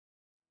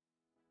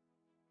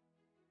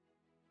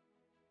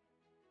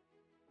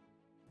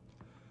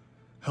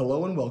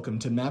Hello and welcome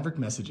to Maverick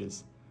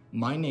Messages.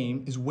 My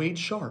name is Wade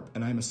Sharp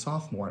and I'm a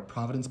sophomore at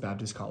Providence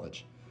Baptist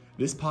College.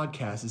 This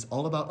podcast is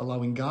all about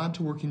allowing God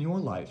to work in your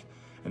life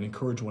and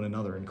encourage one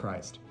another in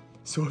Christ.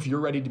 So if you're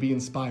ready to be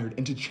inspired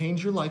and to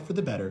change your life for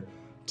the better,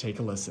 take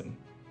a listen.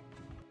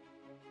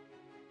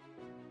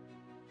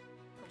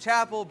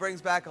 Chapel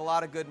brings back a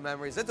lot of good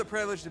memories. It's a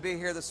privilege to be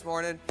here this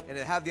morning and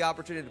to have the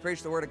opportunity to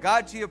preach the Word of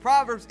God to you.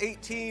 Proverbs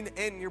 18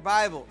 in your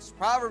Bibles.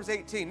 Proverbs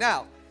 18.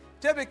 Now,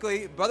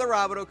 typically, Brother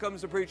Robideau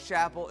comes to preach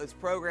chapel. It's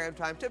program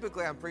time.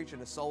 Typically, I'm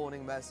preaching a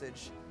soul-winning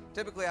message.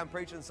 Typically, I'm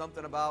preaching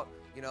something about,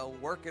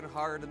 working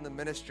hard in the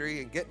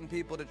ministry and getting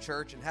people to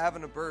church and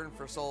having a burden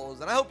for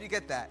souls. And I hope you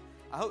get that.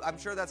 I'm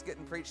sure that's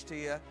getting preached to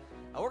you.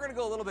 We're going to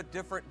go a little bit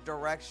different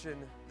direction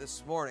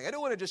this morning. I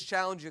do want to just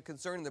challenge you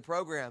concerning the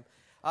program.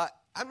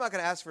 I'm not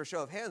going to ask for a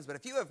show of hands, but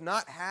if you have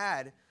not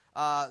had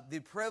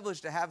the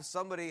privilege to have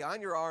somebody on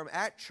your arm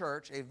at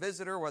church, a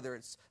visitor, whether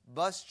it's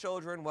bus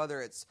children,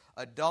 whether it's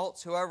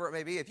adults, whoever it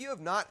may be, if you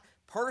have not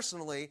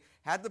personally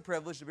had the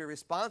privilege to be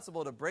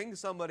responsible to bring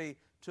somebody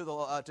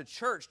to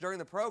church during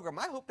the program,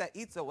 I hope that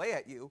eats away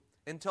at you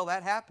until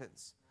that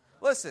happens.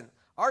 Listen,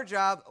 our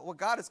job, what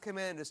God has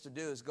commanded us to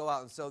do is go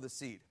out and sow the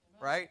seed,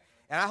 right?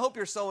 And I hope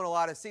you're sowing a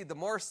lot of seed. The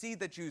more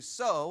seed that you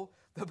sow,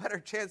 the better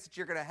chance that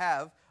you're going to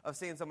have of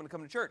seeing someone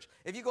come to church.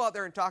 If you go out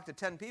there and talk to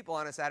 10 people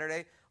on a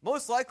Saturday,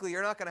 most likely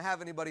you're not going to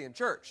have anybody in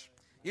church.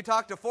 You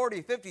talk to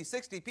 40, 50,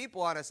 60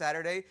 people on a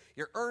Saturday,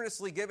 you're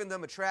earnestly giving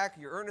them a tract,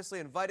 you're earnestly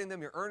inviting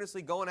them, you're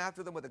earnestly going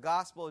after them with the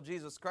gospel of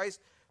Jesus Christ.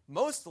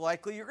 Most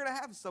likely you're going to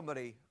have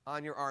somebody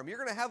on your arm. You're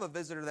going to have a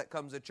visitor that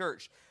comes to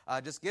church.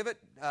 Just give it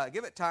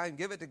time,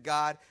 give it to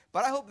God.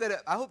 But I hope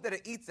that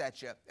it eats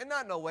at you, and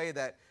not in a way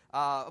that,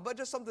 but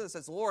just something that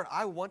says, Lord,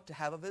 I want to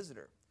have a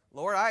visitor.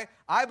 Lord,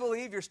 I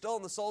believe you're still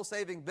in the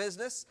soul-saving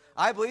business.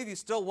 I believe you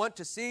still want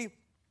to see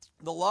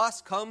the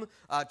lost come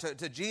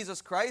to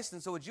Jesus Christ,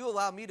 and so would you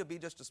allow me to be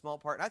just a small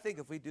part? And I think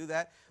if we do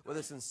that with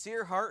a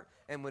sincere heart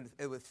and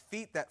with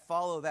feet that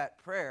follow that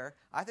prayer,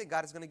 I think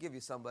God is going to give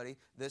you somebody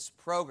this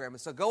program.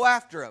 And so go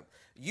after him.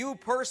 You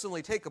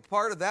personally take a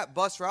part of that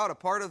bus route, a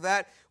part of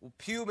that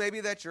pew maybe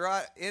that you're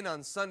in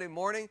on Sunday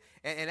morning,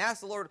 and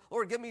ask the Lord,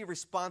 give me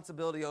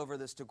responsibility over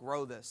this, to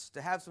grow this,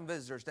 to have some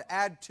visitors, to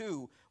add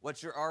to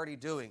what you're already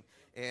doing.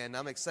 And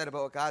I'm excited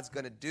about what God's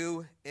going to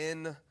do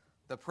in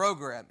the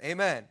program.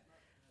 Amen.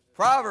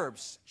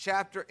 Proverbs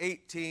chapter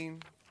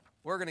 18.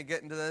 We're going to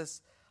get into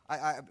this.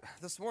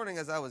 This morning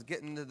as I was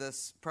getting into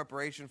this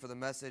preparation for the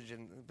message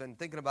and been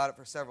thinking about it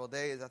for several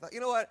days, I thought, you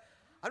know what?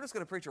 I'm just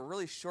going to preach a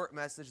really short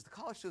message. The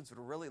college students would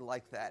really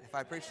like that if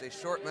I preached a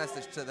short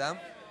message to them.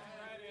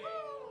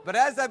 But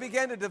as I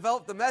began to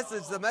develop the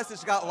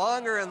message got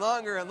longer and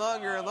longer and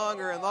longer and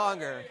longer and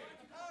longer.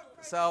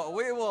 So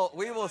we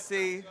will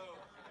see.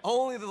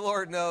 Only the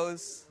Lord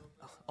knows.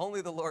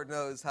 Only the Lord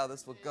knows how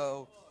this will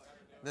go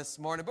this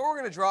morning. But we're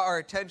going to draw our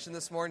attention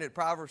this morning to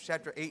Proverbs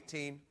chapter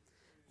 18,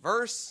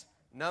 verse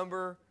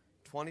number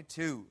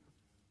 22.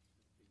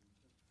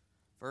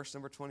 Verse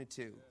number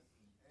 22.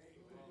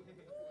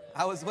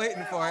 I was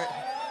waiting for it.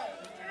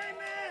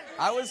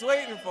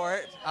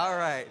 All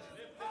right.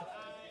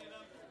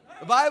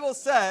 The Bible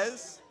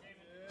says,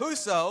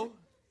 whoso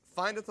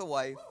findeth a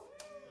wife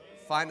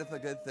findeth a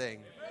good thing,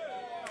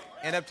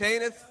 and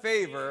obtaineth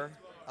favor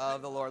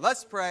of the Lord.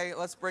 Let's pray.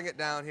 Let's bring it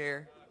down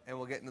here, and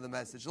we'll get into the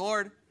message.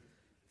 Lord,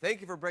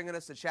 thank you for bringing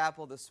us to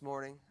chapel this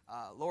morning.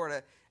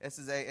 Lord, it's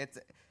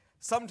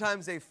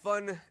sometimes a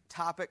fun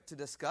topic to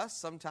discuss,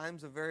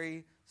 sometimes a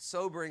very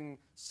sobering,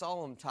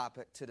 solemn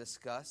topic to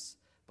discuss.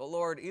 But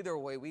Lord, either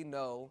way, we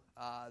know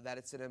that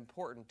it's an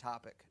important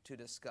topic to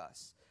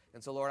discuss.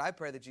 And so, Lord, I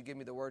pray that you give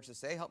me the words to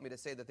say. Help me to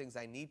say the things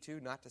I need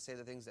to, not to say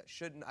the things that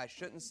I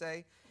shouldn't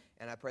say.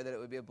 And I pray that it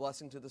would be a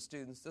blessing to the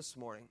students this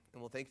morning.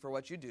 And we'll thank you for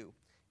what you do.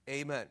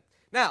 Amen.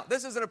 Now,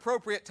 this is an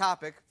appropriate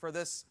topic for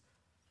this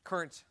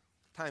current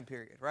time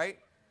period, right?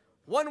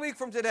 1 week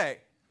from today,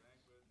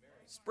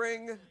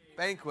 spring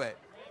banquet.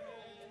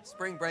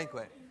 Spring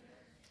banquet.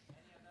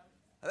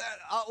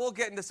 We'll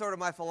get into sort of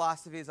my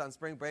philosophies on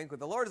spring banquet.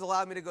 The Lord has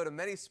allowed me to go to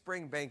many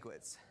spring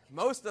banquets,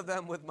 most of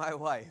them with my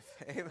wife.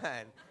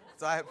 Amen.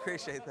 So I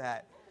appreciate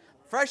that.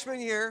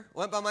 Freshman year,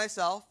 went by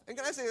myself. And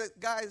can I say,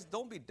 guys,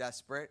 don't be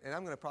desperate. And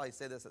I'm going to probably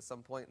say this at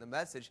some point in the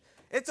message.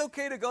 It's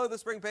okay to go to the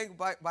spring banquet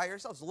by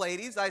yourselves.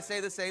 Ladies, I say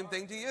the same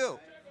thing to you.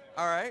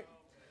 All right?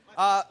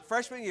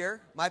 Freshman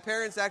year, my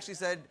parents actually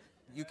said,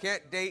 you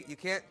can't date, you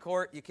can't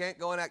court, you can't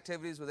go on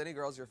activities with any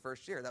girls your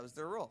first year. That was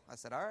their rule. I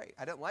said, all right.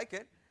 I didn't like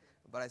it,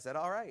 but I said,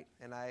 all right.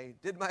 And I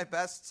did my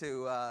best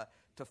to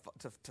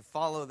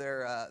follow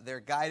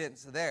their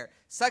guidance there.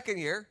 Second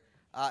year,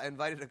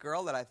 invited a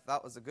girl that I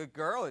thought was a good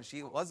girl, and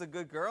she was a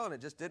good girl, and it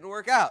just didn't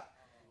work out.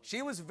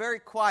 She was very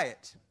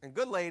quiet, and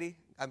good lady,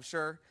 I'm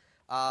sure.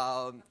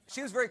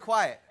 She was very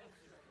quiet.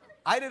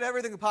 I did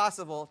everything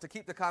possible to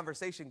keep the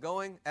conversation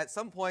going. At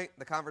some point,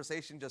 the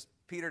conversation just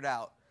petered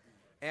out.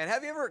 And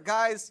have you ever,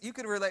 guys, you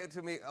can relate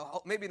to me,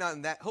 maybe not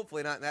in that,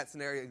 hopefully not in that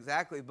scenario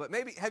exactly, but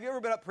maybe, have you ever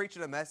been up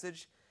preaching a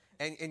message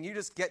and you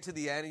just get to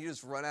the end and you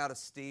just run out of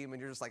steam and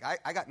you're just like,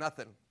 I got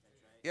nothing.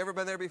 You ever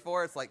been there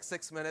before? It's like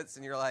 6 minutes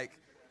and you're like,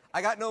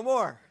 I got no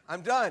more.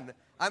 I'm done.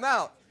 I'm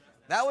out.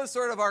 That was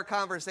sort of our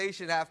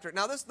conversation after.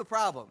 Now, this is the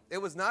problem. It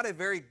was not a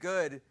very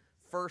good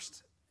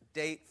first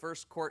date,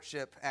 first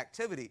courtship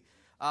activity.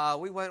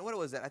 We went, what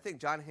was it? I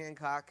think John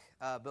Hancock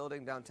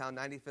building downtown,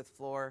 95th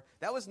floor.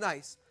 That was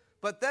nice.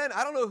 But then,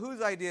 I don't know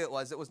whose idea it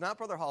was. It was not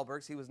Brother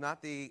Hallberg's. He was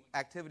not the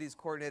activities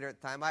coordinator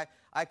at the time.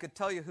 I could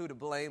tell you who to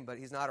blame, but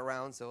he's not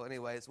around, so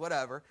anyways,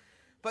 whatever.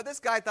 But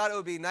this guy thought it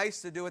would be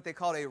nice to do what they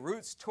called a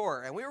roots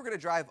tour. And we were going to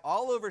drive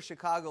all over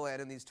Chicagoland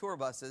in these tour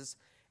buses,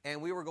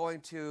 and we were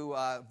going to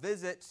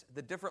visit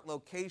the different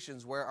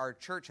locations where our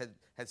church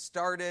had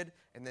started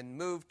and then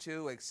moved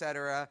to,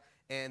 etc.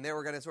 And they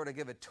were going to sort of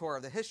give a tour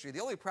of the history. The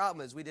only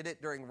problem is we did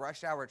it during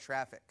rush hour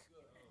traffic.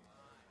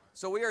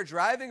 So we are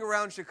driving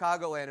around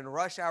Chicagoland in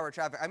rush hour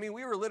traffic. I mean,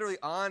 we were literally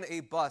on a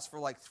bus for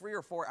like 3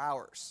 or 4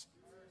 hours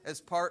as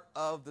part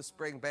of the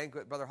spring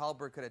banquet. Brother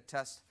Hallberg could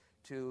attest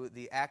to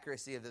the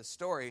accuracy of this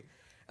story.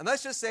 And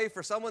let's just say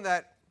for someone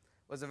that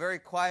was a very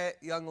quiet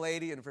young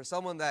lady and for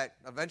someone that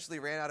eventually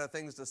ran out of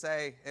things to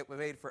say, it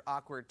made for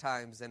awkward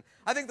times. And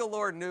I think the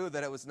Lord knew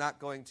that it was not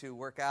going to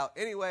work out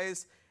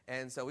anyways,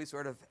 and so we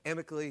sort of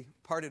amicably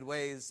parted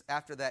ways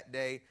after that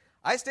day.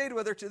 I stayed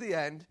with her to the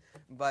end,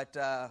 but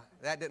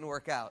that didn't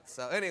work out.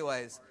 So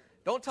anyways,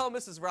 don't tell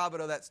Mrs.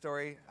 Robideau that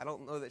story. I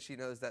don't know that she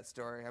knows that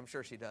story. I'm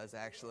sure she does,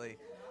 actually.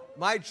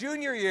 My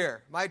junior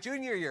year,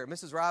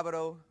 Mrs.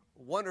 Robideau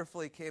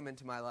wonderfully came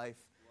into my life.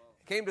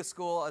 Came to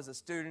school as a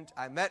student.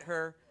 I met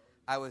her.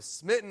 I was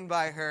smitten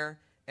by her,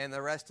 and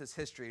the rest is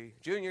history.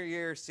 Junior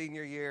year,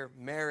 senior year,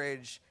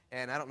 marriage,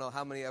 and I don't know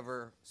how many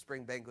other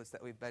spring banquets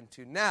that we've been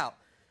to now.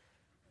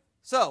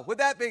 So, with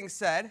that being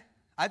said,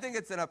 I think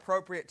it's an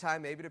appropriate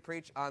time maybe to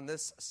preach on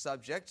this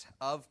subject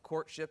of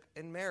courtship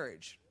and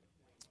marriage.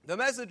 The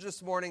message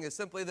this morning is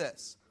simply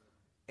this: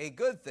 a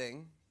good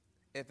thing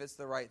if it's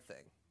the right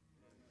thing.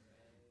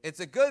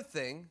 It's a good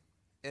thing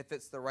if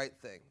it's the right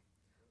thing.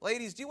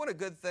 Ladies, do you want a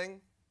good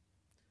thing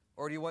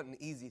or do you want an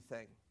easy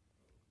thing?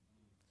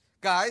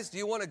 Guys, do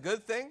you want a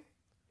good thing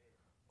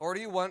or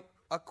do you want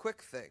a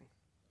quick thing?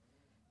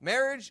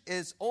 Marriage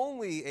is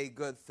only a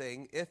good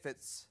thing if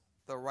it's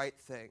the right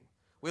thing.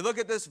 We look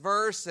at this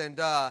verse, and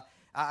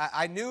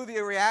I knew the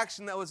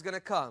reaction that was going to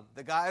come.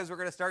 The guys were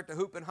going to start to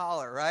hoop and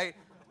holler, right?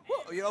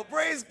 You know,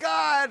 praise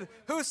God,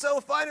 whoso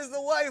findeth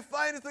the wife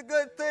findeth a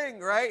good thing,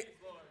 right?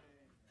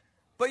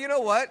 But you know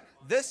what?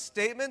 This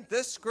statement,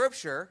 this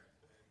scripture,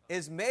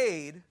 is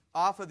made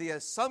off of the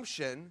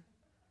assumption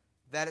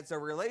that it's a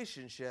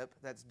relationship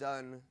that's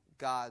done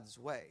God's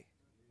way.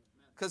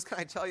 Because can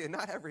I tell you,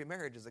 not every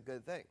marriage is a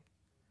good thing.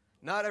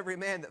 Not every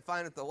man that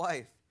findeth the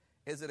wife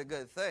is it a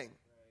good thing.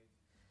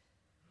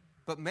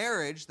 But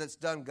marriage that's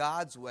done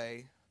God's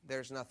way,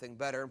 there's nothing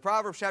better. In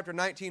Proverbs chapter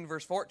 19,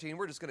 verse 14,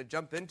 we're just going to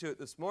jump into it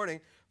this morning.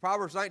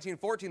 Proverbs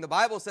 19:14, the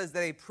Bible says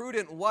that a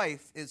prudent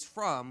wife is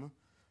from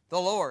the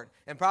Lord.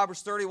 In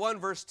Proverbs 31,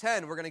 verse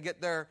 10, we're going to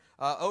get there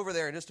over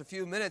there in just a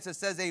few minutes. It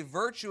says, a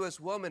virtuous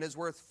woman is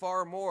worth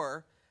far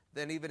more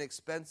than even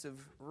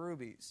expensive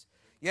rubies.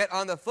 Yet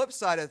on the flip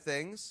side of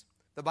things,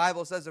 the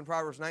Bible says in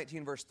Proverbs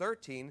 19, verse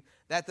 13,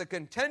 that the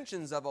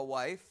contentions of a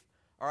wife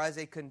are as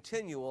a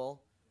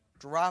continual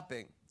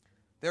dropping.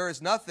 There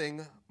is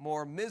nothing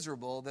more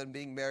miserable than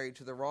being married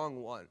to the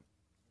wrong one.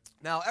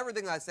 Now,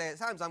 everything I say, at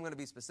times I'm going to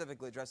be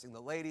specifically addressing the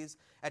ladies.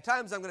 At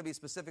times I'm going to be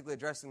specifically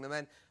addressing the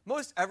men.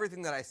 Most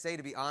everything that I say,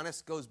 to be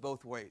honest, goes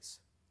both ways.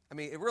 I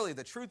mean, really,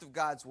 the truth of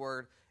God's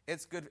word,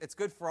 it's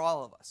good for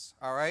all of us,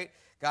 all right,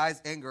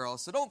 guys and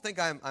girls. So don't think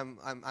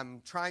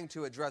I'm trying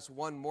to address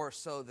one more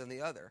so than the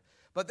other.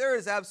 But there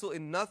is absolutely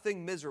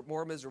nothing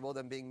more miserable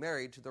than being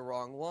married to the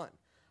wrong one.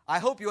 I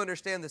hope you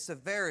understand the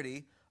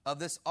severity of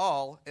this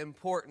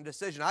all-important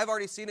decision. I've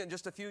already seen it in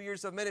just a few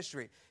years of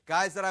ministry.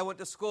 Guys that I went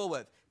to school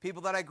with,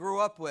 people that I grew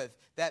up with,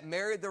 that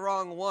married the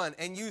wrong one,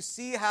 and you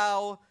see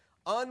how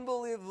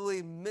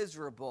unbelievably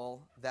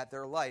miserable that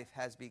their life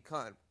has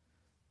become.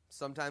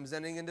 Sometimes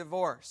ending in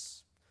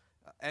divorce,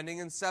 ending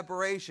in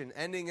separation,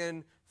 ending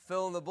in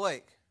fill in the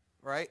blank,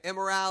 right?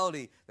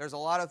 Immorality. There's a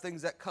lot of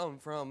things that come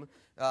from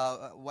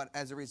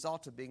as a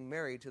result of being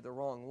married to the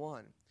wrong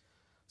one.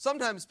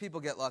 Sometimes people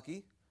get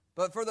lucky,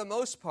 but for the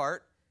most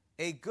part,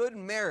 a good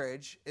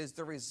marriage is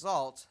the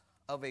result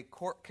of a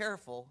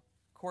careful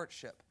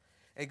courtship.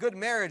 A good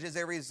marriage is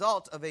a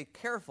result of a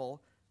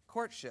careful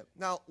courtship.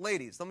 Now,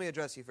 ladies, let me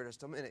address you for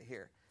just a minute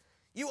here.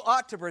 You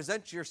ought to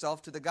present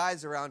yourself to the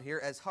guys around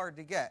here as hard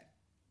to get.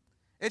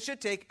 It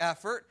should take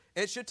effort.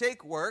 It should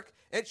take work.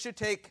 It should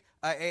take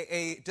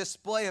a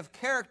display of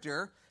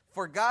character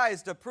for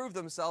guys to prove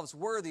themselves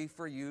worthy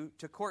for you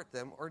to court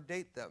them or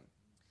date them.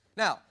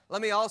 Now,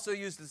 let me also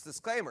use this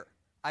disclaimer.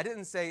 I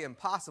didn't say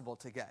impossible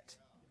to get.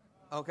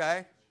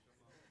 Okay?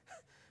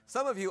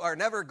 Some of you are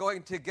never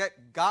going to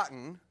get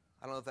gotten,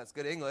 I don't know if that's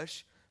good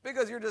English,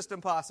 because you're just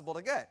impossible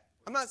to get.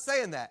 I'm not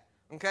saying that,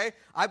 okay?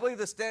 I believe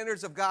the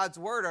standards of God's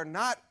word are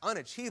not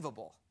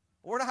unachievable.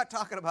 We're not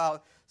talking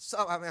about,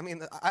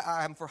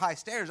 I'm for high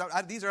standards.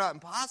 These are not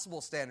impossible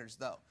standards,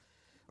 though,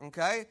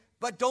 okay?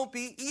 But don't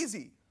be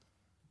easy.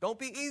 Don't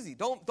be easy.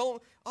 Don't.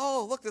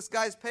 Oh, look, this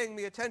guy's paying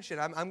me attention.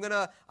 I'm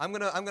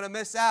gonna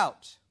miss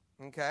out.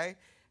 Okay?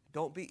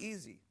 Don't be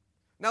easy.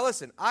 Now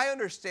listen, I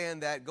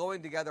understand that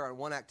going together on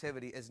one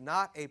activity is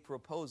not a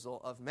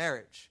proposal of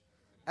marriage.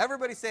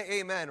 Everybody say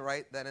amen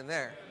right then and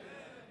there.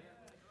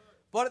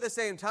 But at the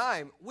same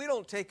time, we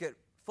don't take it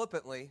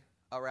flippantly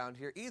around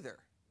here either.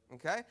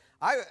 Okay?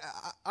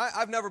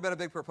 I've never been a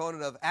big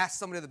proponent of ask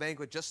somebody to the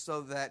banquet just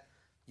so that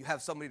you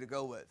have somebody to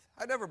go with.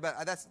 I've never been.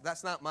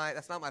 That's not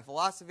my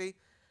philosophy.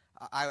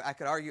 I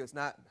could argue it's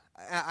not.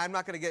 I'm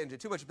not going to get into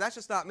too much, but that's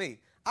just not me.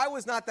 I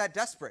was not that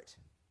desperate.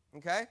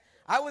 Okay?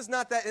 I was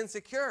not that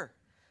insecure.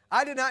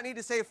 I did not need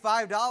to save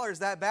 $5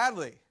 that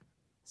badly.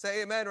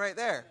 Say amen right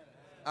there.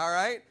 All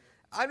right?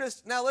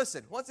 Now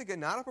listen, once again,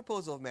 not a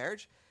proposal of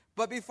marriage,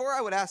 but before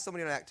I would ask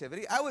somebody on an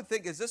activity, I would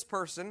think, is this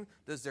person,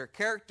 does their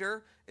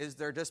character, is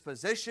their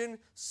disposition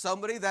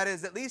somebody that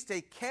is at least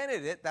a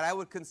candidate that I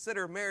would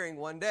consider marrying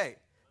one day?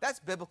 That's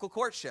biblical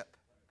courtship.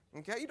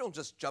 Okay? You don't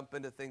just jump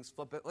into things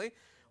flippantly.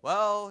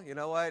 Well, you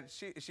know what?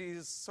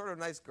 She's sort of a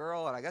nice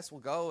girl, and I guess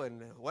we'll go,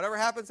 and whatever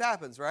happens,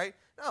 happens, right?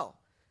 No.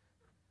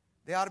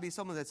 They ought to be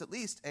someone that's at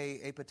least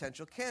a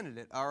potential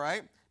candidate, all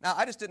right? Now,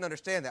 I just didn't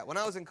understand that. When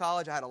I was in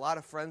college, I had a lot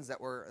of friends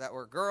that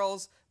were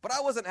girls, but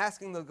I wasn't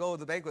asking them to go to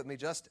the banquet with me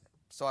just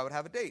so I would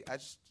have a date. I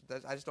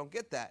just don't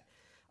get that.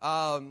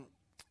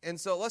 And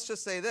so let's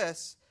just say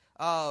this.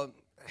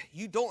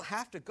 You don't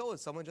have to go with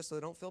someone just so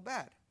they don't feel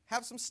bad.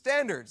 Have some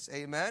standards,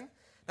 amen?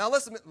 Now,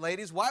 listen,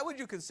 ladies, why would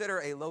you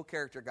consider a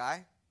low-character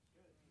guy?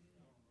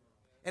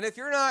 And if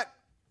you're not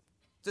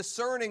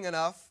discerning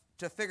enough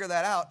to figure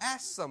that out,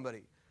 ask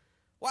somebody.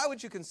 Why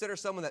would you consider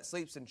someone that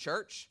sleeps in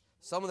church,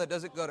 someone that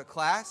doesn't go to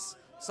class,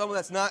 someone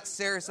that's not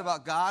serious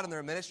about God and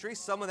their ministry,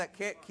 someone that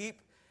can't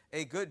keep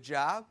a good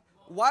job?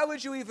 Why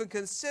would you even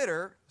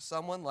consider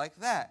someone like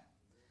that?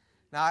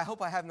 Now, I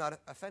hope I have not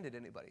offended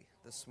anybody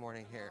this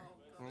morning here,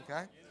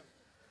 okay?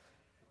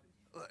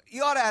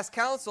 You ought to ask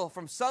counsel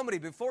from somebody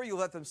before you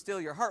let them steal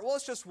your heart. Well,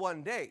 it's just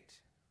one date.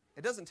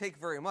 It doesn't take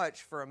very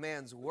much for a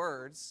man's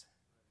words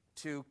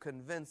to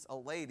convince a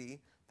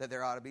lady that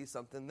there ought to be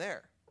something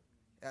there.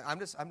 I'm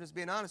just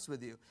being honest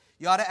with you.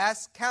 You ought to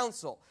ask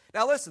counsel.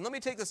 Now listen, let me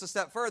take this a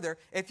step further.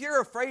 If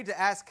you're afraid to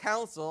ask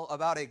counsel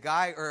about a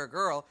guy or a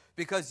girl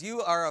because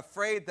you are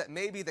afraid that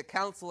maybe the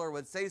counselor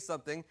would say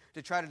something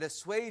to try to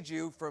dissuade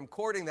you from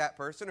courting that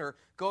person or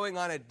going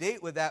on a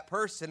date with that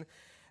person,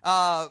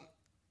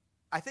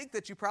 I think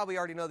that you probably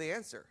already know the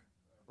answer,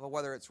 well,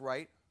 whether it's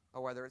right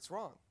or whether it's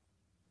wrong.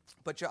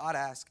 But you ought to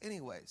ask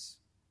anyways.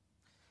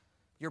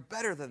 You're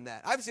better than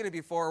that. I've seen it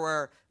before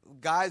where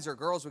guys or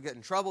girls would get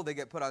in trouble. They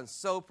get put on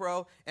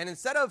SoPro. And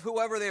instead of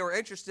whoever they were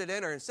interested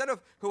in, or instead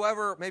of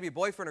whoever, maybe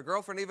boyfriend or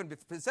girlfriend even,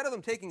 instead of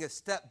them taking a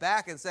step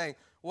back and saying,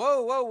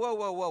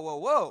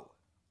 whoa,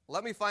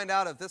 let me find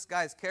out if this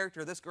guy's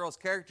character, this girl's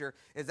character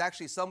is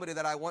actually somebody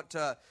that I want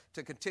to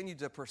continue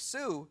to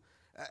pursue.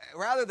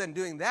 Rather than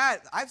doing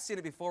that, I've seen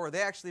it before where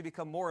they actually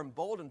become more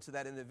emboldened to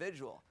that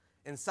individual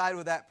and side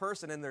with that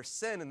person in their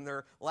sin and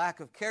their lack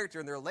of character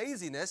and their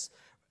laziness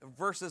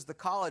versus the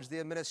college, the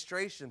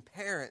administration,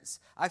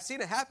 parents. I've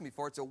seen it happen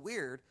before. It's a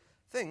weird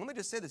thing. Let me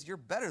just say this. You're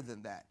better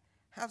than that.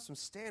 Have some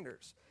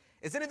standards.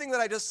 Is anything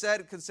that I just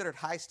said considered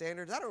high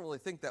standards? I don't really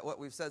think that what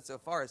we've said so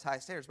far is high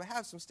standards, but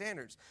have some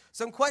standards.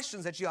 Some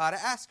questions that you ought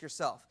to ask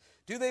yourself.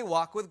 Do they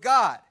walk with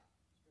God?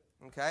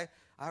 Okay.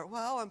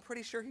 Well, I'm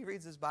pretty sure he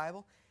reads his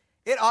Bible.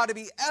 It ought to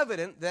be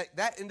evident that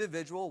that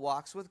individual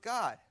walks with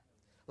God.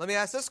 Let me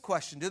ask this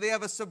question. Do they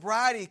have a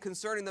sobriety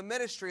concerning the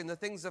ministry and the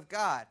things of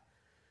God?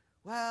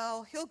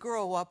 Well, he'll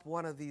grow up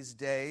one of these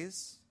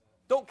days.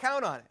 Don't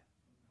count on it.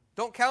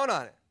 Don't count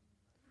on it.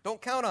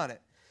 Don't count on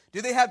it.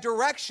 Do they have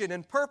direction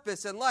and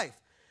purpose in life?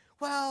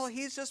 Well,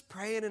 he's just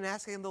praying and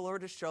asking the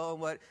Lord to show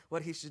him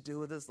what he should do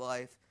with his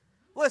life.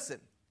 Listen,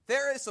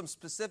 there is some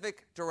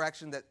specific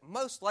direction that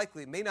most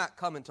likely may not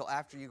come until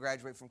after you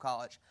graduate from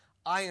college.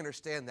 I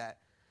understand that.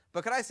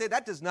 But can I say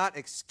that does not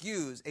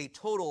excuse a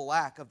total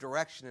lack of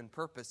direction and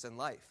purpose in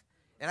life.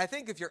 And I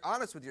think if you're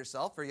honest with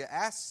yourself or you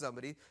ask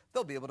somebody,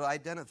 they'll be able to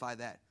identify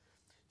that.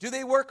 Do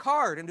they work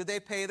hard and do they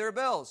pay their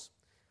bills?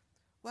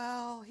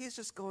 Well, he's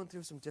just going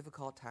through some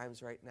difficult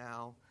times right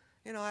now.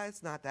 You know,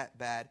 it's not that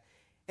bad.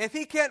 If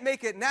he can't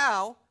make it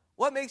now,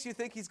 what makes you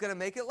think he's going to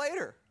make it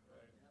later?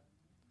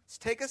 Let's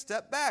take a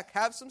step back.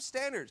 Have some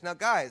standards. Now,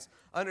 guys,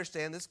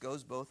 understand this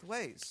goes both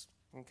ways.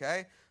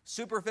 Okay?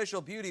 Superficial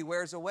beauty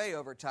wears away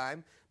over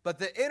time, but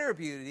the inner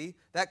beauty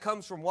that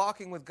comes from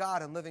walking with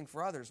God and living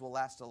for others will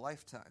last a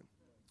lifetime.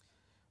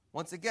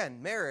 Once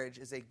again, marriage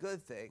is a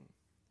good thing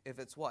if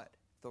it's what?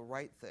 The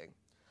right thing.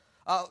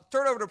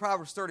 Turn over to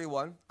Proverbs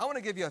 31. I want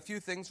to give you a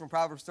few things from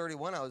Proverbs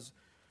 31. I was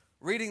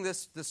reading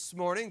this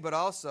morning, but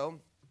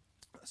also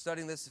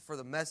studying this for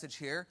the message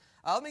here.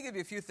 Let me give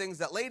you a few things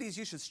that ladies,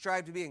 you should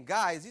strive to be, and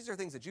guys, these are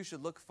things that you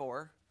should look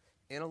for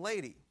in a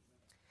lady.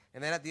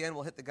 And then at the end,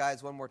 we'll hit the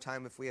guys one more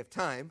time if we have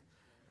time,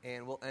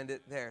 and we'll end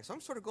it there. So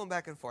I'm sort of going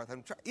back and forth.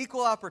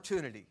 Equal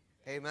opportunity.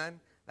 Amen?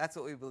 That's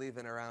what we believe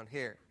in around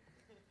here.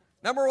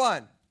 Number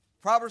one.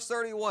 Proverbs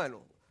 31.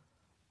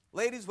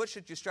 Ladies, what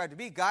should you strive to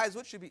be? Guys,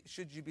 what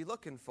should you be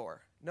looking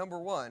for? Number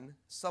one,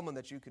 someone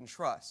that you can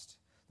trust.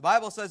 The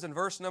Bible says in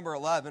verse number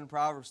 11,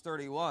 Proverbs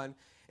 31,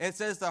 it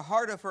says, the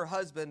heart of her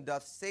husband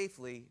doth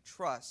safely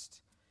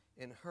trust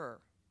in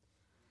her.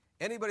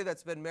 Anybody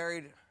that's been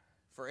married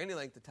for any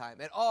length of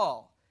time at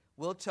all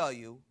will tell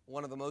you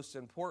one of the most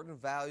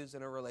important values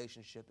in a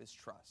relationship is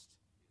trust.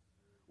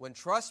 When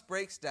trust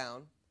breaks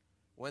down,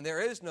 when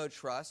there is no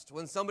trust,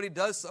 when somebody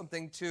does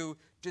something to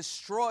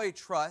destroy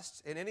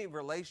trust in any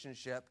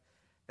relationship,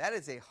 that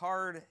is a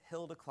hard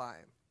hill to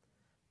climb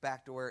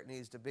back to where it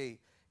needs to be.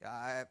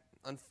 I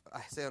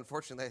say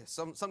unfortunately,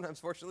 sometimes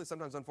fortunately,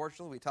 sometimes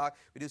unfortunately,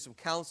 we do some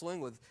counseling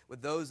with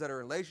those that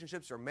are in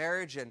relationships or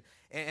marriage, and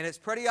it's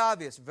pretty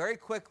obvious very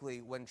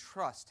quickly when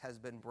trust has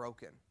been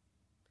broken.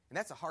 And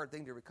that's a hard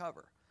thing to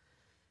recover.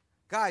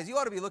 Guys, you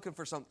ought to be looking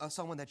for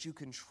someone that you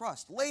can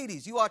trust.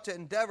 Ladies, you ought to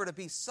endeavor to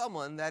be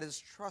someone that is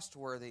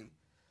trustworthy.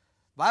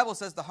 The Bible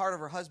says the heart of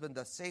her husband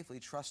doth safely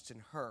trust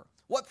in her.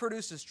 What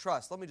produces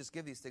trust? Let me just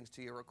give these things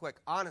to you real quick.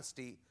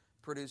 Honesty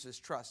produces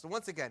trust. And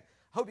once again,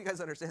 I hope you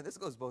guys understand this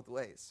goes both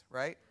ways,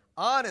 right?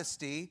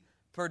 Honesty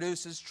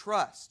produces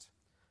trust.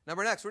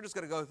 Next, we're just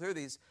going to go through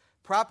these.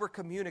 Proper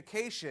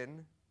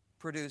communication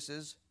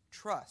produces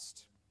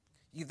trust.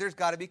 There's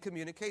got to be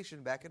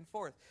communication back and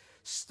forth.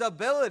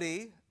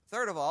 Stability,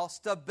 third of all,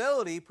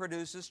 stability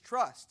produces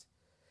trust.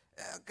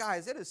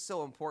 Guys, it is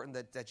so important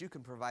that you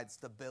can provide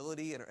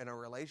stability in a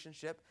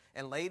relationship.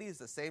 And ladies,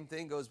 the same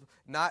thing goes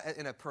not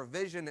in a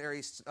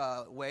provisionary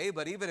way,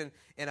 but even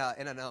in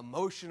an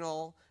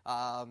emotional,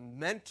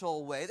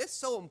 mental way. It's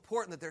so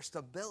important that there's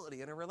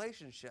stability in a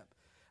relationship.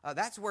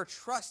 That's where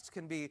trust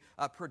can be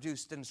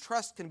produced, and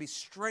trust can be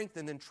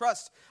strengthened, and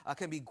trust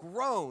can be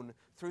grown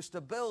through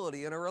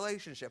stability in a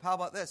relationship. How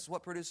about this?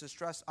 What produces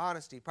trust?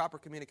 Honesty, proper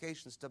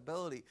communication,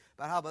 stability.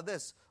 But how about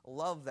this?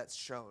 Love that's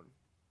shown.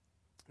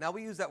 Now,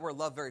 we use that word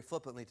love very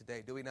flippantly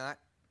today, do we not?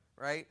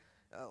 Right?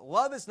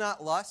 Love is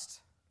not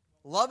lust.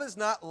 Love is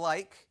not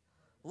like.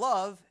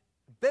 Love,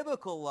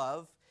 biblical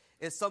love,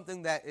 is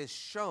something that is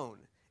shown.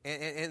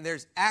 And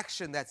there's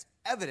action that's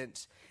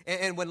evident.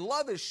 And when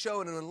love is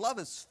shown and when love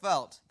is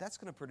felt, that's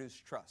going to produce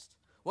trust.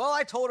 Well,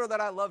 I told her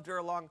that I loved her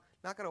along.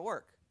 Not going to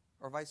work.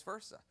 Or vice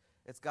versa.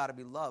 It's got to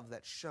be love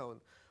that's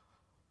shown.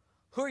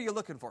 Who are you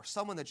looking for?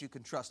 Someone that you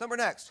can trust.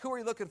 Next, who are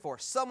you looking for?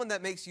 Someone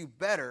that makes you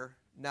better,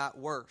 not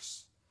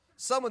worse.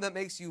 Someone that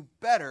makes you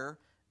better,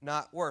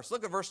 not worse.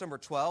 Look at verse number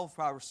 12,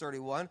 Proverbs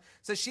 31. It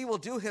says, she will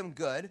do him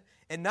good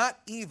and not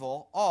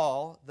evil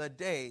all the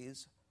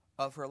days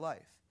of her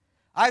life.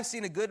 I've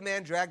seen a good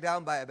man dragged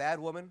down by a bad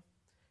woman,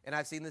 and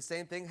I've seen the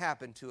same thing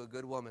happen to a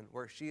good woman,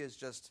 where she is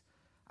just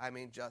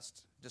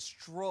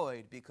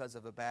destroyed because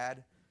of a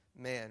bad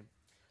man.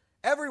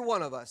 Every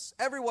one of us,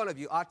 every one of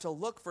you ought to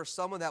look for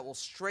someone that will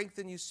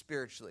strengthen you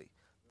spiritually.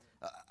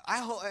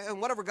 And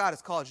whatever God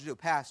has called you to do,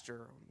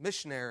 pastor,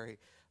 missionary,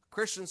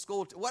 Christian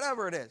school,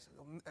 whatever it is,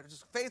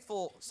 just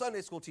faithful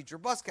Sunday school teacher,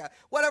 bus cat,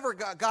 whatever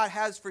God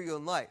has for you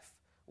in life,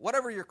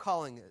 whatever your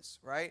calling is,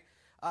 right?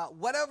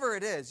 Whatever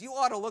it is, you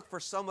ought to look for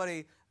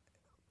somebody,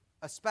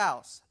 a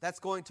spouse, that's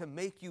going to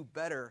make you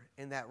better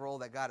in that role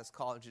that God has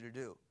called you to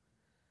do.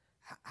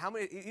 How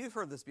many, you've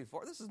heard this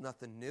before, this is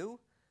nothing new,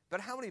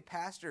 but how many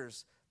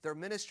pastors, their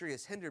ministry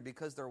is hindered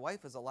because their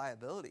wife is a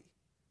liability,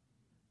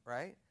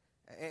 right?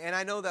 And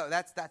I know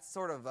that's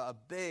sort of a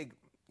big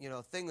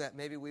thing that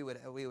maybe we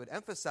would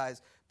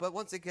emphasize, but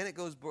once again, it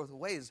goes both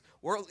ways.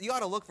 You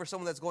ought to look for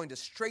someone that's going to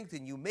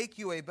strengthen you, make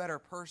you a better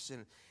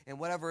person in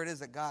whatever it is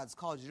that God's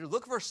called you to.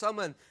 Look for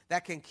someone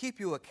that can keep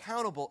you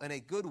accountable in a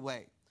good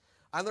way.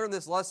 I learned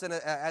this lesson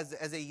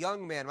as a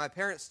young man. My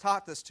parents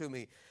taught this to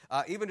me,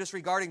 even just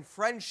regarding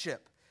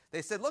friendship.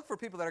 They said, look for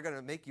people that are going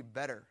to make you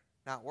better,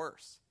 not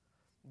worse.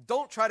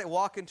 Don't try to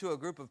walk into a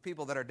group of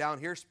people that are down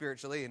here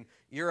spiritually and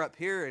you're up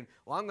here and,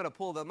 well, I'm going to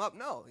pull them up.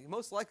 No,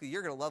 most likely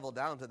you're going to level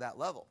down to that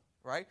level,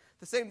 right?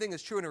 The same thing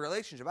is true in a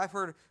relationship. I've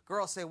heard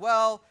girls say,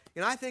 well,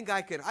 I think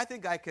I can help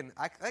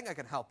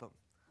him.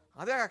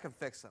 I think I can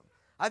fix him.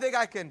 I think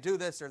I can do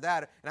this or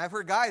that. And I've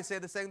heard guys say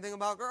the same thing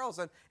about girls,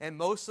 and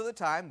most of the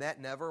time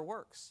that never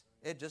works.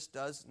 It just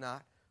does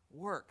not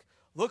work.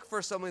 Look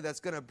for somebody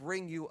that's going to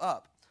bring you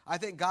up. I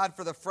thank God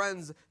for the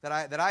friends that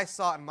I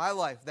saw in my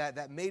life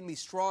that made me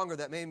stronger,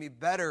 that made me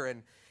better,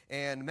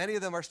 and many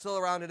of them are still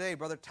around today.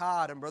 Brother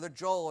Todd and Brother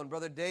Joel and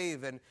Brother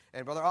Dave and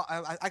Brother.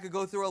 I could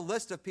go through a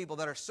list of people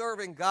that are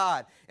serving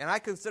God, and I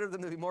consider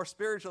them to be more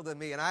spiritual than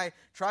me, and I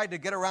tried to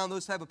get around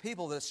those type of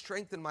people to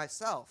strengthen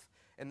myself.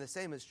 And the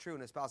same is true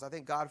in a spouse. I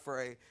thank God for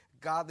a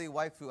godly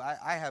wife who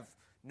I have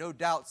no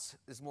doubts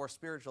is more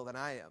spiritual than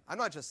I am. I'm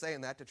not just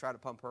saying that to try to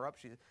pump her up.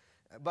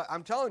 But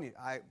I'm telling you,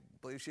 I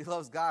believe she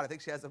loves God. I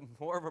think she has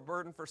more of a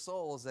burden for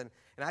souls. And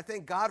I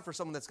thank God for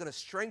someone that's going to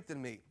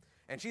strengthen me.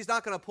 And she's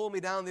not going to pull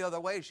me down the other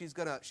way. She's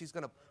going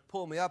to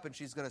pull me up, and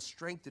she's going to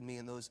strengthen me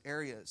in those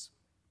areas.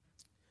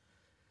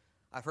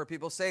 I've heard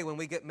people say when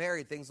we get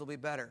married, things will be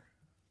better.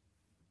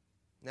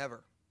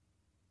 Never.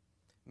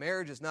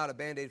 Marriage is not a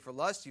Band-Aid for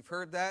lust. You've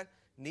heard that.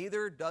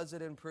 Neither does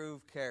it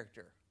improve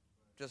character.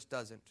 Just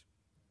doesn't.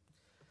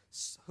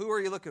 Who are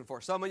you looking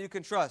for? Someone you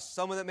can trust.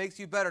 Someone that makes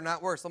you better,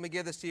 not worse. Let me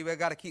give this to you. I've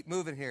got to keep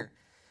moving here.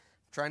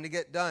 Trying to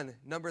get done.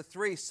 Number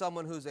 3,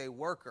 someone who's a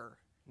worker,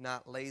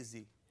 not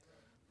lazy.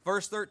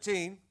 Verse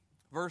 13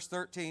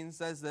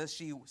 says this,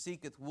 she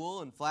seeketh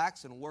wool and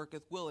flax and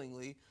worketh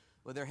willingly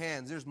with her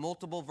hands. There's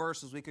multiple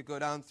verses we could go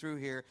down through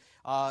here.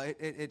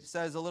 It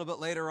says a little bit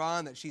later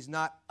on that she's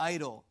not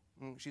idle.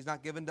 She's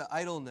not given to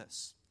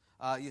idleness.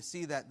 You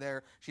see that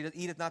there. She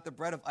eateth not the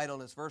bread of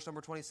idleness. Verse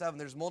number 27.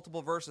 There's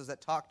multiple verses that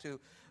talk to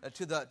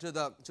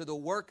the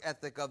work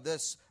ethic of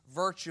this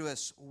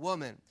virtuous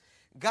woman.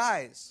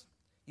 Guys,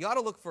 you ought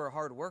to look for a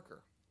hard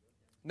worker,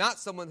 not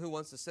someone who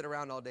wants to sit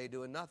around all day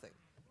doing nothing.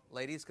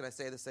 Ladies, can I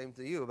say the same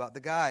to you about the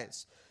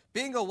guys?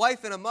 Being a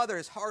wife and a mother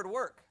is hard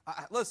work.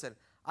 Listen,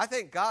 I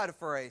thank God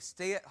for a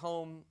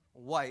stay-at-home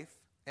wife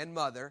and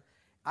mother.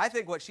 I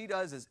think what she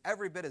does is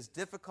every bit as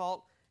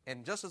difficult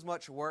and just as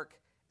much work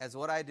as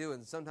what I do,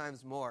 and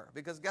sometimes more.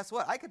 Because guess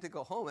what? I get to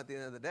go home at the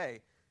end of the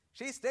day.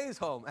 She stays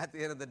home at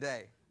the end of the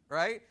day,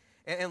 right?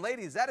 And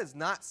ladies, that is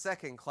not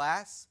second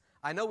class.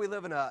 I know we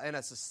live in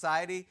a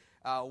society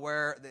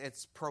where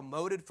it's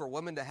promoted for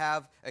women to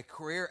have a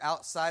career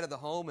outside of the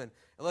home. And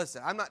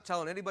listen, I'm not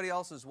telling anybody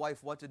else's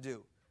wife what to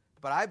do,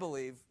 but I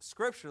believe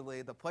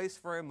scripturally the place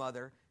for a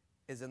mother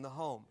is in the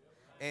home.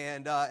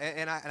 And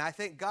I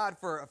thank God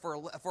for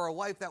a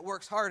wife that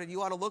works hard, and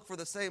you ought to look for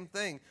the same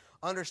thing.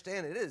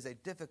 Understand it is a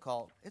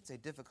difficult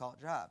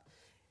job.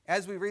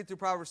 As we read through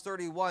Proverbs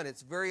 31,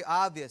 it's very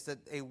obvious that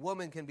a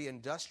woman can be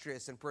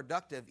industrious and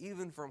productive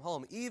even from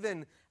home,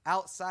 even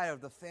outside of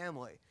the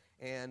family.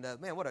 And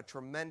man, what a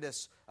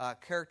tremendous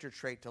character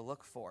trait to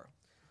look for.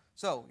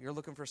 So you're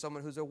looking for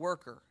someone who's a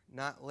worker,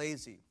 not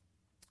lazy.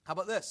 How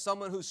about this?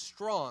 Someone who's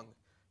strong,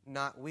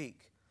 not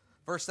weak.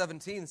 Verse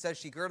 17 says,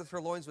 she girdeth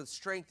her loins with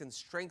strength and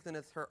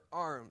strengtheneth her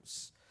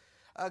arms.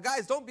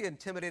 Guys, don't be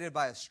intimidated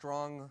by a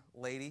strong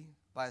lady,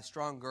 by a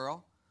strong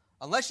girl.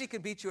 Unless she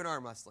can beat you in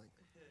arm wrestling,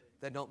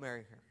 then don't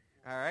marry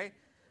her. All right?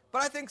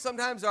 But I think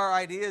sometimes our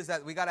idea is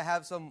that we got to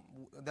have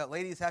that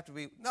ladies have to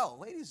be, no,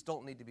 ladies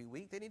don't need to be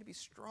weak. They need to be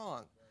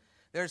strong.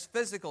 There's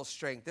physical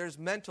strength. There's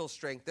mental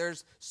strength.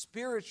 There's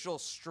spiritual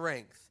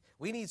strength.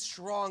 We need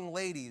strong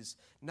ladies,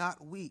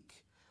 not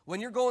weak. When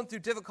you're going through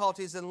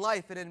difficulties in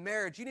life and in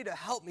marriage, you need a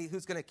helpmeet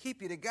who's going to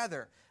keep you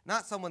together,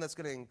 not someone that's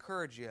going to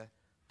encourage you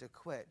to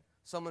quit.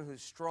 Someone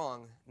who's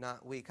strong,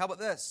 not weak. How about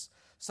this?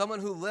 Someone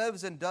who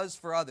lives and does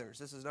for others.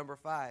 This is number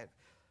 5.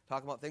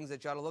 Talking about things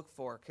that you ought to look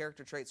for.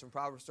 Character traits from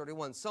Proverbs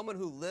 31. Someone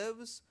who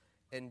lives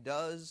and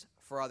does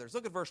for others.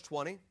 Look at verse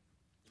 20.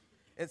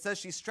 It says,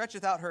 she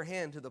stretcheth out her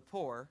hand to the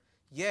poor.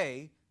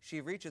 Yea, she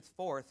reacheth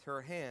forth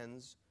her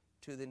hands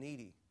to the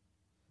needy.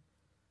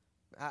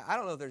 I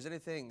don't know if there's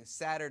anything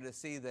sadder to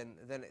see than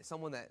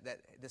someone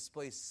that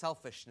displays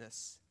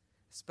selfishness,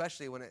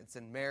 especially when it's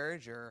in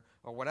marriage or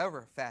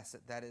whatever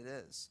facet that it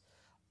is.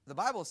 The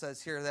Bible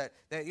says here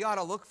that you ought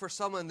to look for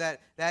someone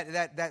that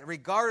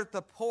regardeth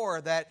the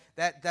poor,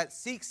 that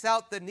seeks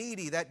out the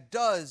needy, that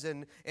does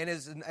and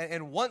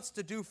wants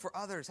to do for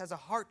others, has a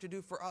heart to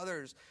do for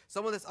others.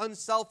 Someone that's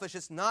unselfish.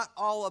 It's not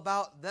all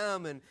about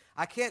them. And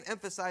I can't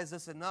emphasize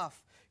this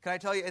enough. Can I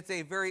tell you, it's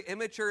a very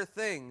immature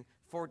thing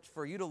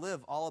for you to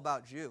live all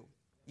about you.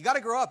 You got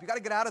to grow up. You got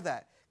to get out of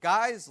that.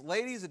 Guys,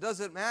 ladies, it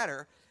doesn't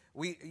matter.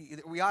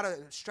 We ought to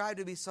strive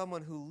to be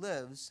someone who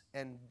lives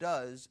and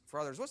does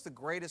for others. What's the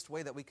greatest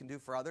way that we can do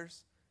for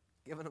others?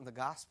 Giving them the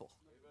gospel.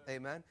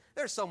 Amen.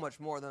 There's so much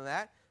more than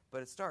that,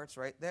 but it starts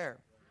right there.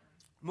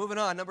 Moving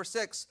on, number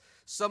 6,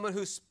 someone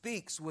who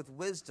speaks with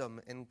wisdom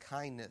and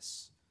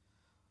kindness.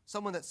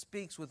 Someone that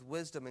speaks with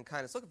wisdom and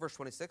kindness. Look at verse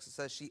 26. It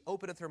says, she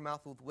openeth her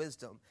mouth with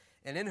wisdom,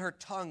 and in her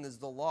tongue is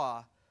the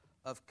law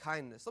of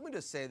kindness. Let me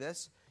just say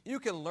this. You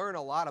can learn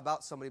a lot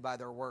about somebody by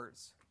their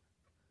words.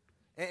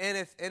 And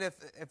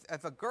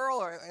if a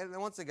girl, and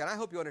once again, I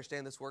hope you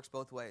understand this works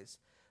both ways.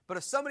 But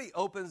if somebody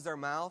opens their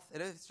mouth,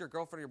 and if it's your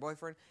girlfriend or your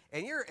boyfriend,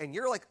 and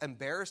you're like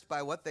embarrassed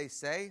by what they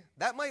say,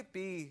 that might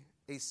be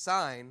a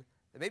sign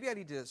that maybe I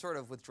need to sort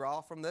of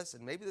withdraw from this,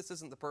 and maybe this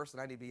isn't the person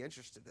I need to be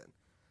interested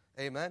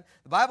in. Amen.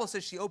 The Bible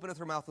says she openeth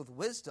her mouth with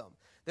wisdom.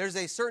 There's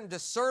a certain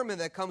discernment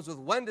that comes with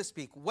when to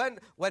speak, when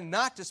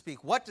not to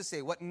speak, what to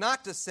say, what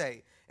not to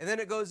say. And then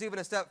it goes even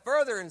a step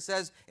further and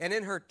says, and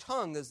in her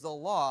tongue is the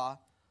law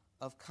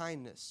of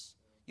kindness.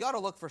 You ought to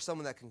look for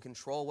someone that can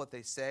control what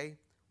they say,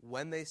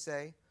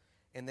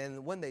 and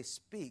then when they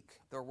speak,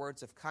 they're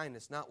words of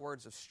kindness, not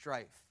words of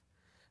strife.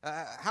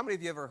 How many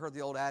of you ever heard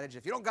the old adage,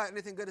 if you don't got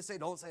anything good to say,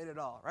 don't say it at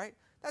all, right?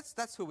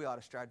 That's who we ought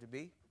to strive to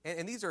be.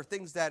 And these are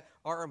things that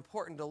are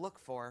important to look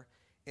for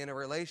in a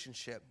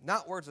relationship.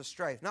 Not words of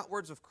strife, not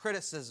words of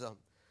criticism.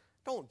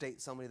 Don't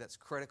date somebody that's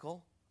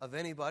critical of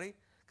anybody,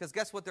 because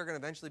guess what they're going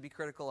to eventually be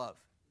critical of?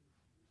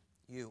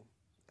 You.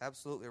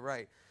 Absolutely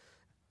right.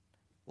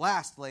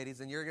 Last,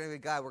 ladies, and you're going to be a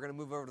guy, we're going to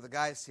move over to the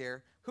guys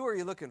here. Who are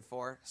you looking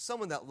for?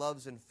 Someone that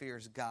loves and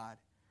fears God.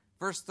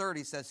 Verse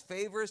 30 says,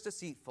 favor is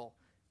deceitful,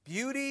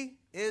 beauty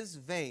is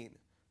vain,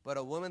 but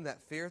a woman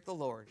that feareth the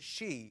Lord,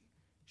 she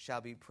shall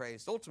be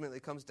praised. Ultimately,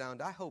 it comes down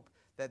to, I hope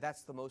that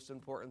that's the most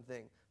important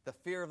thing, the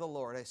fear of the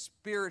Lord, a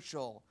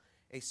spiritual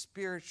a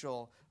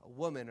spiritual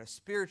woman, a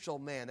spiritual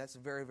man. That's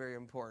very, very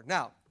important.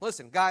 Now,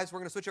 listen, guys, we're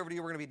going to switch over to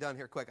you. We're going to be done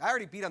here quick. I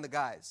already beat on the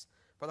guys.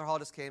 Brother Hall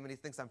just came and he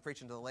thinks I'm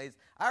preaching to the ladies.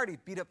 I already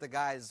beat up the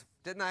guys,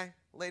 didn't I,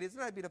 ladies?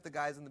 Didn't I beat up the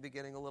guys in the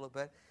beginning a little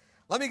bit?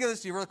 Let me give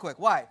this to you real quick.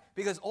 Why?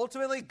 Because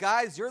ultimately,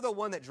 guys, you're the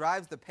one that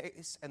drives the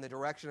pace and the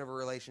direction of a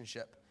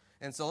relationship.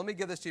 And so let me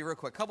give this to you real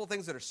quick. A couple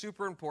things that are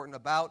super important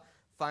about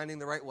finding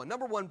the right one.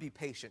 Number one, be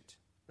patient.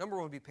 Number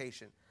one, be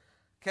patient.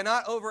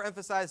 Cannot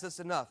overemphasize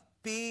this enough.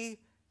 Be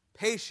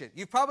patient.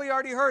 You've probably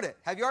already heard it.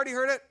 Have you already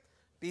heard it?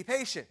 Be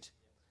patient.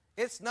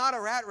 It's not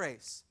a rat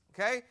race,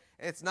 okay?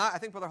 It's not, I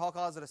think Brother Hall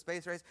calls it a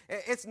space race.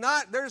 It's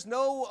not, there's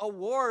no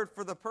award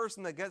for the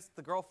person that gets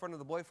the girlfriend or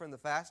the boyfriend the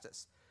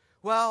fastest.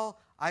 Well,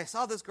 I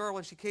saw this girl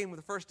when she came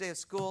the first day of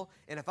school,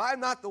 and if I'm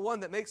not the one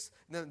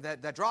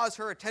that draws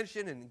her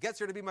attention and gets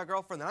her to be my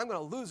girlfriend, then I'm going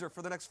to lose her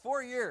for the next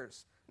 4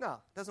 years. No,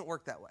 it doesn't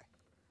work that way.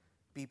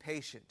 Be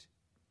patient.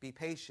 Be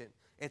patient.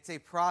 It's a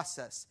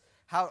process.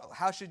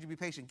 How should you be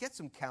patient? Get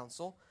some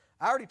counsel.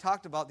 I already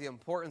talked about the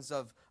importance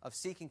of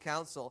seeking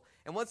counsel.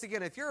 And once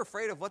again, if you're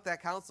afraid of what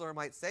that counselor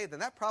might say, then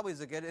that probably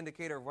is a good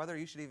indicator of whether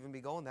you should even be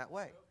going that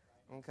way.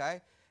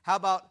 Okay? How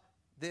about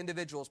the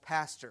individual's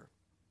pastor?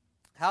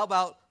 How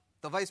about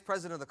the vice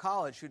president of the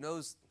college who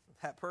knows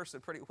that person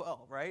pretty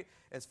well, right?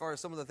 As far as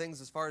some of the things,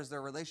 as far as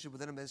their relationship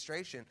with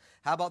administration.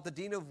 How about the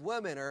dean of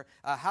women? Or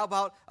how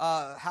about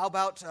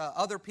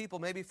other people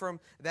maybe from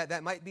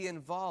that might be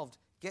involved?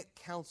 Get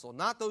counsel.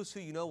 Not those who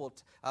you know will,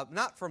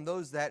 not from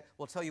those that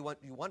will tell you what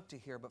you want to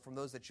hear, but from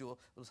those that will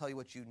tell you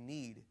what you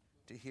need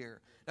to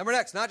hear. Number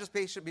next, not just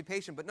be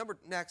patient, but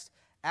next,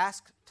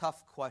 ask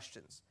tough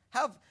questions.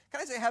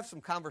 Have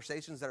some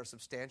conversations that are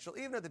substantial,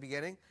 even at the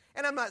beginning.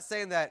 And I'm not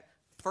saying that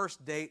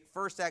first date,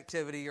 first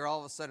activity, you're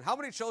all of a sudden, how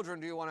many children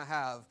do you want to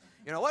have?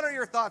 What are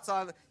your thoughts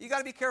on? You got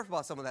to be careful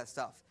about some of that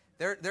stuff.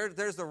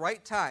 There's the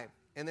right time,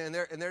 and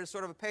there's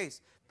sort of a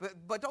pace.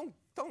 But don't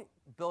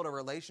build a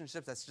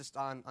relationship that's just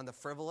on the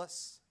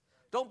frivolous.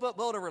 Don't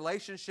build a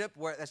relationship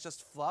where that's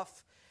just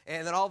fluff,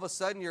 and then all of a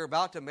sudden you're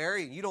about to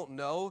marry, and you don't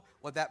know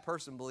what that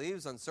person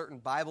believes on certain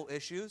Bible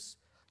issues.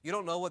 You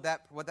don't know what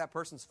that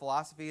person's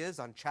philosophy is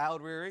on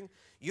child rearing.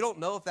 You don't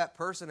know if that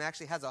person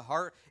actually has a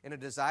heart and a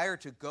desire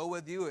to go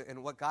with you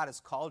in what God has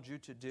called you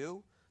to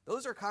do.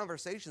 Those are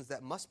conversations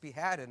that must be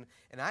had, and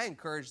I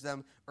encourage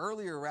them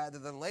earlier rather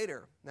than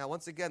later. Now,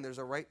 once again, there's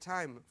a right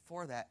time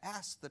for that.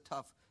 Ask the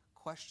tough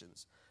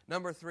questions.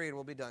 Number 3, and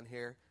we'll be done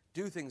here,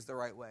 do things the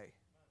right way.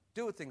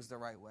 Do things the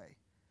right way.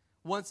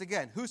 Once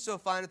again, whoso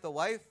findeth a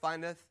wife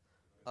findeth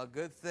a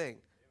good thing,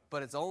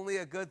 but it's only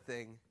a good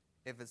thing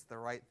if it's the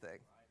right thing.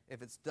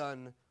 If it's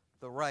done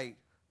the right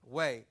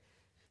way.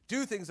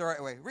 Do things the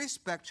right way.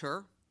 Respect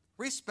her.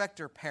 Respect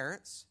her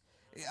parents.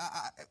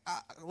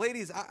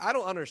 Ladies, I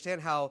don't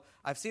understand how,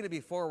 I've seen it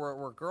before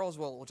where girls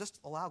will just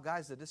allow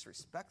guys to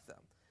disrespect them.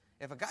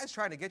 If a guy's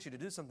trying to get you to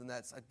do something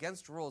that's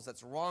against rules,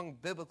 that's wrong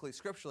biblically,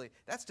 scripturally,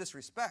 that's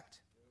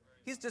disrespect.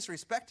 He's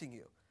disrespecting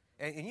you.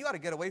 And you ought to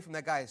get away from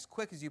that guy as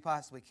quick as you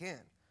possibly can.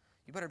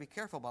 You better be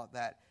careful about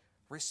that.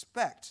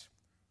 Respect.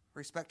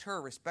 Respect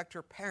her. Respect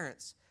her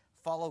parents.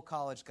 Follow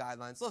college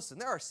guidelines. Listen,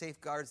 there are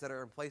safeguards that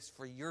are in place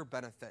for your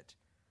benefit,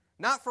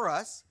 not for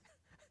us.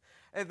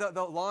 And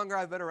the longer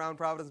I've been around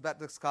Providence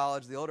Baptist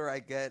College, the older I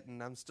get,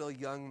 and I'm still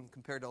young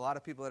compared to a lot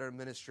of people that are in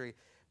ministry,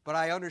 but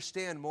I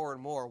understand more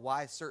and more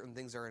why certain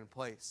things are in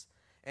place.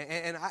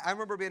 And I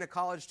remember being a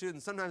college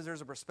student, sometimes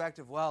there's a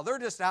perspective, well, they're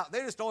just out,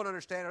 they just don't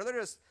understand,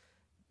 or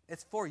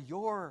it's for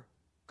your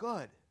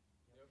good.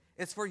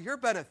 It's for your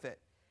benefit.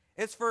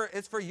 It's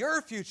for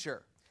your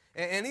future.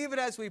 And even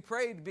as we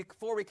prayed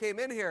before we came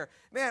in here,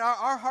 man,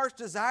 our heart's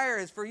desire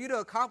is for you to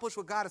accomplish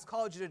what God has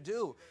called you to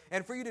do,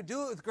 and for you to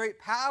do it with great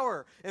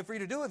power, and for you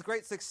to do it with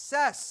great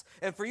success,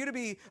 and for you to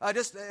be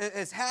just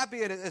as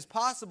happy as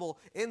possible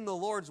in the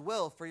Lord's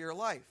will for your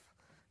life.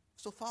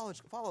 So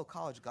follow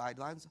college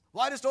guidelines.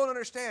 Well, I just don't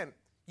understand.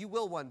 You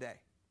will one day.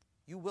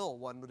 You will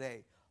one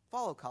day.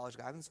 Follow college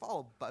guidelines.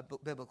 Follow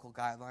biblical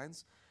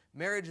guidelines.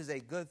 Marriage is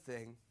a good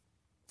thing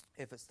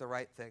if it's the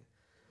right thing.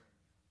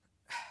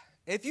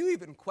 If you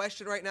even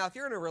question right now, if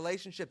you're in a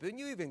relationship and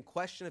you even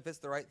question if it's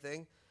the right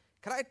thing,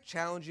 can I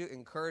challenge you,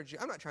 encourage you?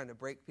 I'm not trying to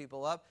break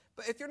people up,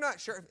 but if you're not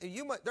sure,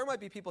 there might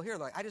be people here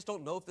like, I just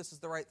don't know if this is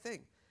the right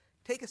thing.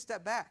 Take a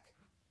step back.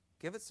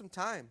 Give it some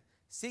time.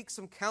 Seek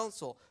some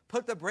counsel.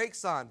 Put the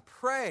brakes on.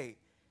 Pray.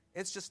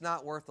 It's just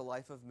not worth a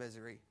life of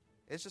misery.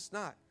 It's just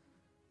not.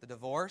 The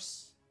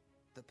divorce,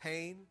 the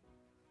pain,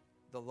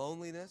 the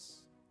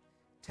loneliness,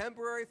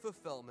 temporary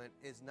fulfillment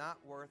is not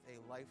worth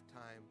a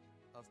lifetime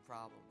of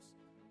problems.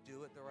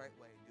 Do it the right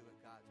way. Do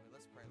it God's way.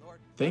 Let's pray. Lord.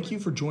 Thank you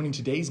for joining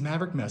today's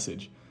Maverick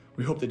message.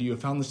 We hope that you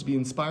have found this to be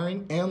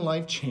inspiring and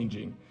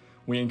life-changing.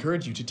 We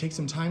encourage you to take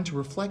some time to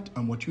reflect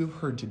on what you have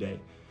heard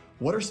today.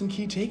 What are some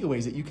key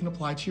takeaways that you can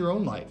apply to your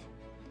own life?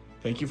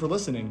 Thank you for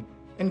listening,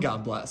 and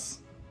God bless.